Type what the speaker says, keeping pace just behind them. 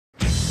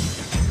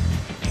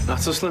Not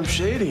so Slim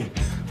Shady.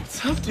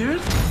 What's up, dude?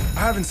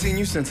 I haven't seen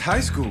you since high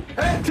school.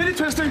 Hey, titty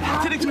twister!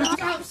 Titty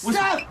twister!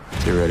 Stop!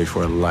 Get ready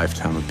for a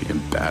lifetime of being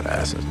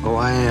badasses. Oh,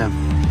 I am.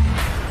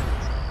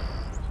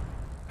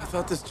 I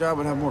thought this job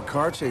would have more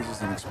car chases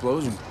than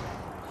explosions.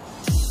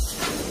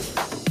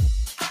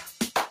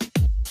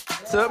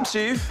 What's up,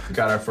 Chief?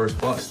 Got our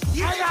first bust.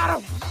 I got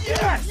him!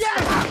 Yes!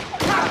 Yes!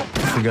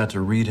 I forgot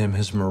to read him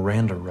his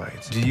Miranda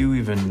rights. Do you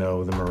even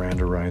know the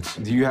Miranda rights?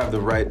 Do you have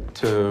the right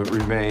to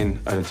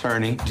remain an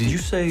attorney? Did you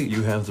say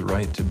you have the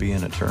right to be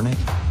an attorney?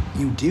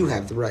 You do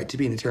have the right to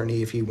be an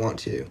attorney if you want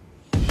to.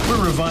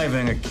 We're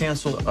reviving a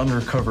canceled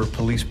undercover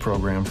police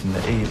program from the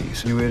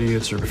 80s. You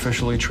idiots are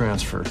officially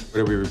transferred.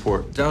 Where do we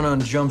report? Down on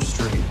Jump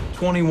Street,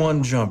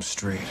 21 Jump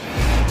Street.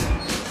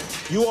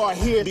 You are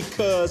here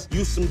because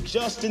you some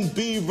Justin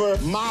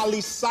Bieber, Miley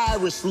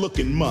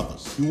Cyrus-looking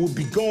mothers. You will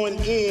be going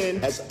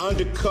in as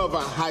undercover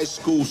high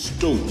school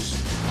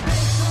students.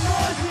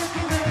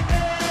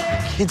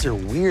 Kids are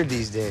weird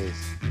these days.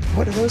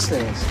 What are those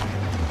things?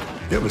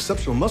 You have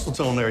exceptional muscle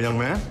tone there, young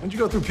man. When'd you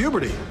go through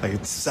puberty?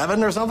 Like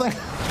 7 or something?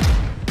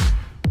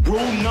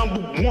 Rule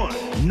number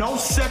 1, no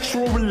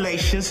sexual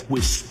relations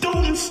with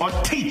students or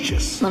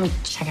teachers. Let me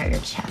check out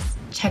your chest.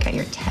 Check out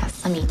your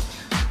test.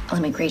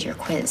 Let me grade your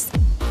quiz.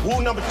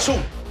 Rule number 2,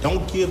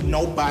 don't give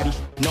nobody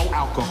no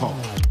alcohol.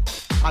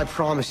 I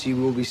promise you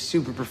we'll be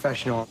super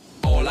professional.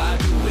 All I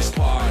do is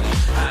party.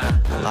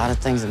 A lot of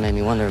things have made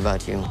me wonder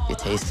about you. Your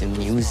taste in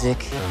music,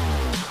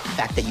 the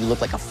fact that you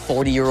look like a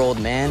 40-year-old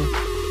man.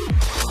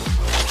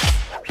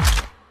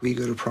 Will you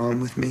go to prom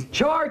with me?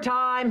 Chore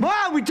time!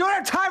 Mom, we don't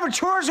have time for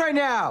chores right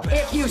now!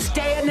 If you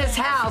stay in this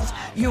house,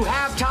 you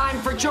have time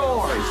for chores.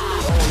 All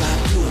I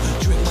do is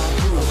drink my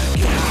brew,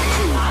 get high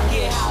too. I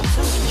get high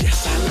too.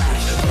 Yes, I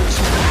like.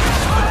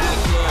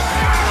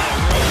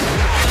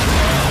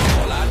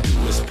 All I do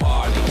is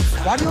party.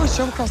 Why do you always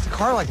jump across the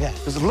car like that?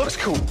 Because it looks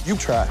cool. You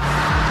try.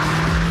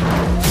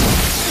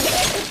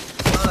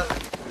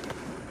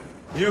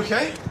 You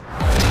okay?